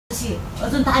아저씨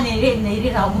어떤 다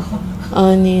내리라고.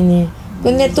 아, 네네.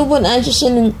 근데 두 분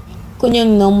아저씨는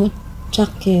그냥 너무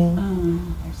착해요.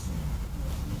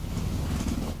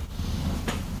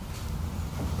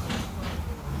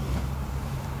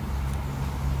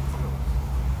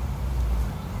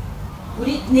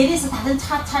 우리 내려서 다른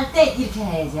차 탈 때 이렇게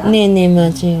해야죠. 네네,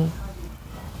 맞아요.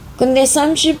 근데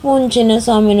 30분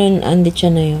지나서 하면은 안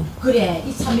되잖아요. 그래,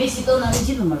 이 차 몇 시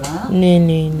떠나는지도 몰라.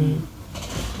 네네네.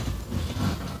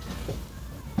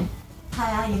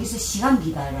 차야 여기서 시간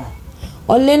기다려.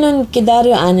 원래는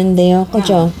기다려 안 한대요.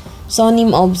 그죠?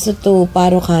 손님 없어도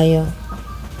바로 가요.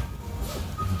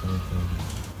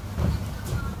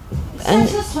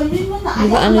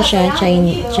 이거 ano siya?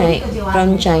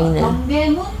 From China.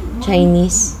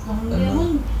 Chinese.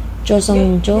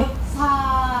 조선족.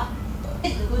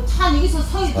 차 여기서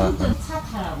서있던 차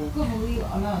타라고. 그거 우리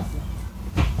올라왔어.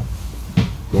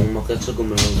 목막에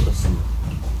조금을 넣었습니다.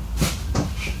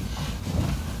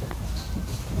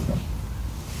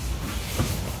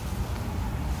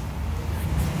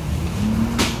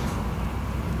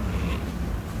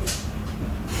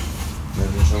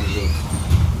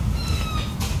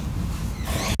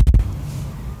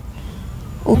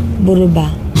 물어봐.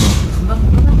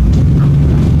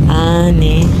 아,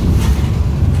 네.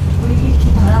 우리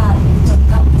이렇게 달아.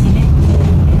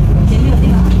 쟤네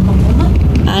어디가?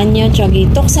 공무원? 아니요,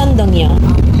 저기 똑산동이요.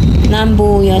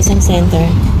 남부 여성센터.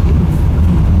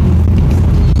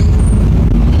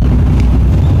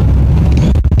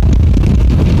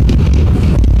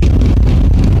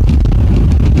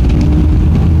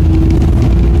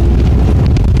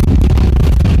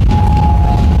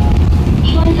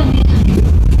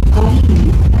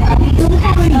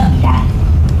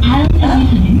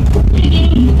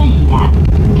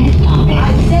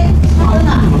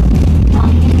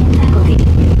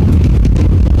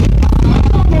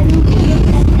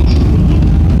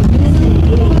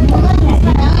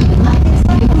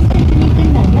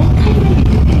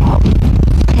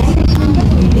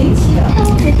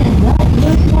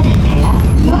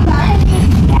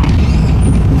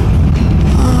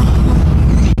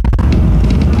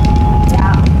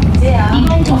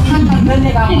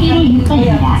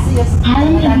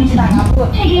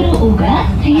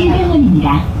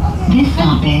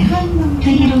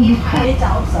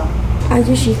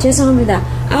 아저씨 죄송합니다.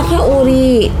 아까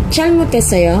우리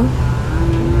잘못했어요.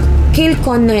 길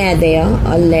건너야 돼요.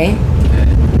 원래.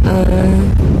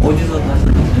 어디서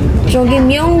타시나요? 저기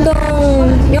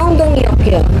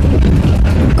명동역이요.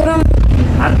 그럼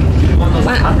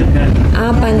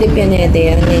반대편 해야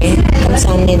돼요. 네,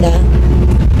 감사합니다.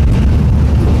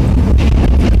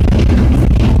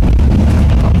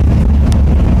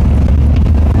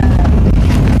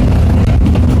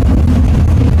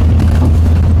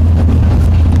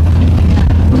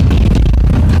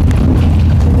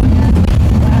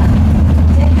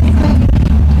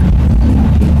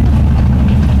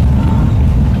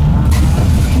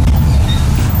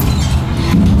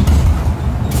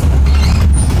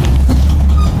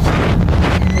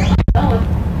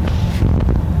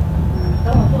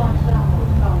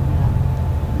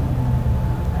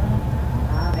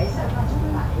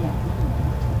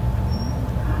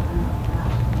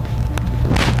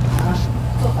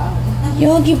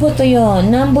 여기부터요,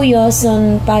 남부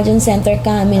여성 발전 센터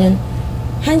가면은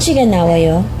 1시간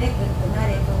나와요.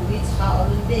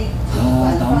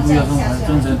 남부 여성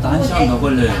발전센터 1시간 더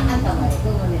걸려요.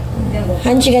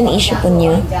 1시간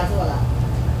 20분이요.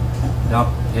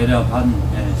 약 대략 한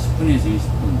 10분에서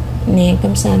 20분. 네,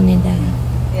 감사합니다.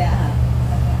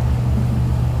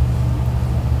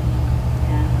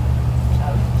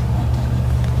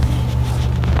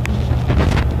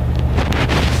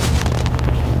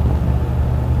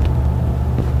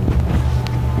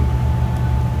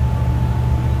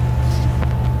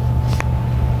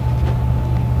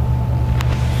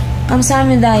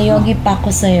 감사합니다. 여기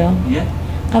바꿨어요. 예?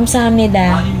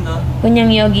 감사합니다. 아닙니다.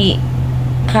 그냥 여기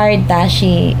카드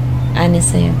다시 안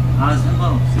했어요. 아,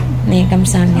 상관없어요. 네,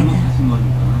 감사합니다. 잘못하신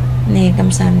거니까. 네,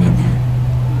 감사합니다.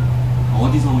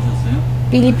 어디서 오셨어요?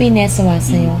 필리핀에서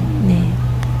왔어요. 네.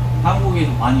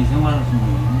 한국에서 많이 생활하신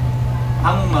거예요?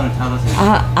 한국말을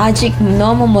잘하세요? 아직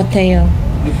너무 못해요.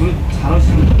 그래,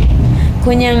 잘하시는 거예요?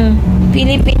 그냥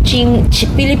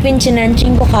필리핀 친한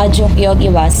친구 가족 여기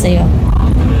왔어요. 아,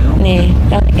 그래요? 네,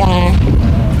 그러니까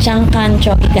잠깐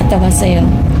저기 갔다 왔어요.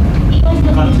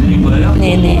 잠깐 들린 거예요?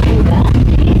 네네.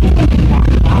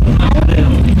 그래요.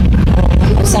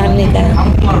 감사합니다.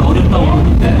 한국말 어렵다고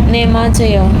하는데. 네,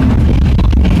 맞아요.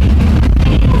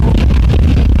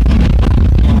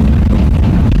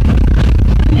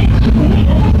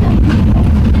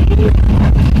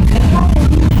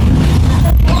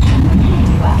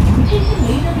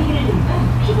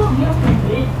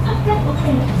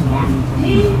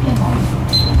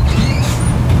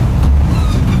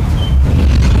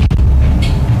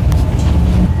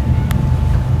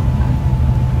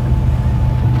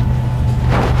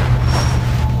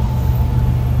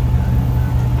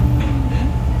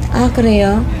 아,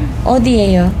 그래요? 예.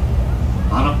 어디에요?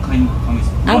 아라카이 가면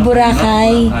있어요. 아,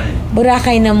 Boracay.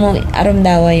 Boracay 너무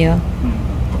아름다워요.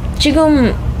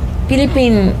 지금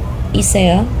필리핀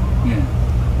있어요? 예.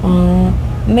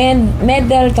 몇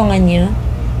달 동안요?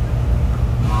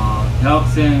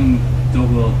 대학생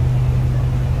저거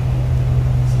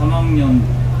 3학년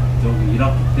저거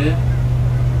 1학기 때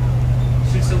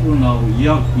실습으로 나오고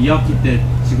 2학기 때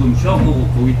지금 휴학 보고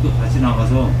거기 또 다시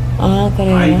나가서 아,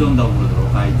 그래요? 가이드 한다고 그러더라고.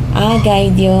 가이드. 아,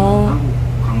 가이드요? 한국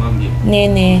관광객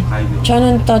네네. 가이드.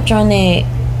 저는 또 전에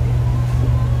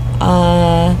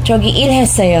저기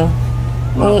일했어요.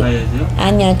 보라카이에서요?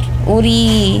 아니요,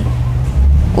 우리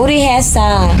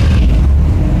회사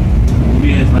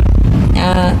우리 회사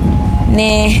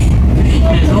네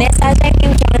필리핀에서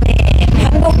사장님 전에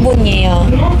한국 분이에요.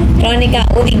 그러니까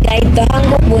우리 가이드도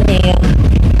한국 분이에요.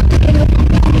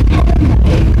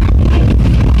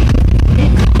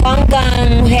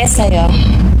 관광 회사요.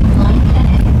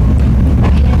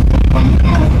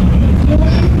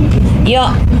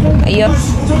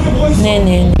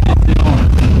 네네.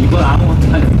 이건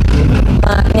아무것도 아니에요.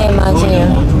 네,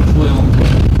 맞아요. 엄청 추워요.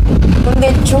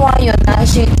 근데 좋아요.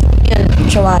 날씨 좋으면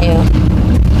좋아요.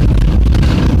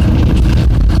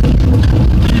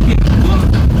 필리핀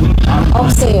눈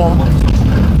없어요.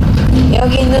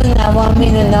 여기는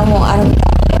나와미는 너무 아름다워요.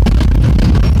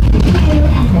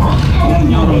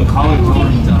 봄, 여름, 가을,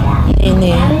 겨울 있잖아요. 네네.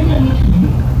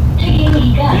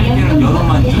 필리핀은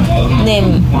여름만 있죠. 여름. 네,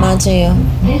 맞아요.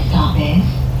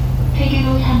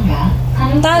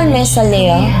 딸 몇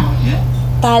살이에요? 예?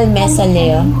 딸 몇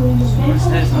살이에요?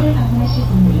 23살.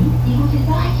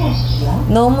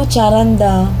 너무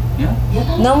잘한다. 예?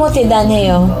 너무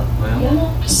대단해요.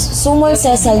 뭐요?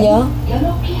 23살이요?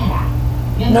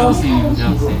 대학생이에요,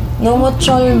 대학생. 너무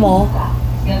젊어.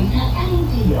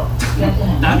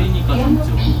 딸이니까 젊죠.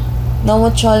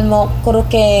 너무 젊어.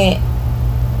 그렇게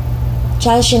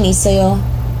자신 있어요.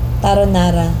 다른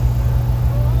나라.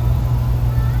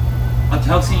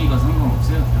 대학생이니까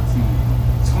상관없어요. 대학생이니까.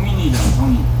 성인이잖아,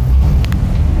 성인.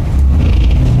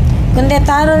 근데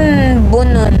다른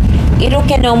분은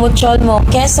이렇게 너무 젊어.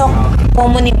 계속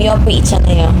부모님 옆에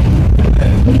있잖아요.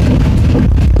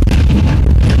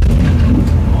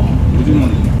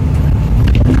 요즘은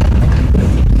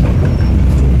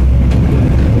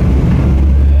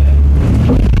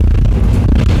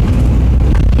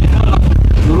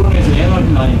결혼해서 애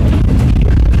낳은 나이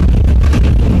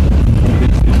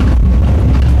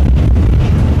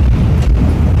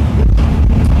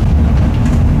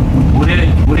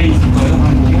오래 있을 거예요,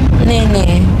 한국에?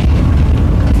 네네.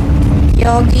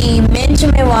 여기 맨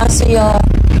처음에 왔어요.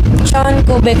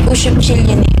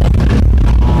 1997년이에요.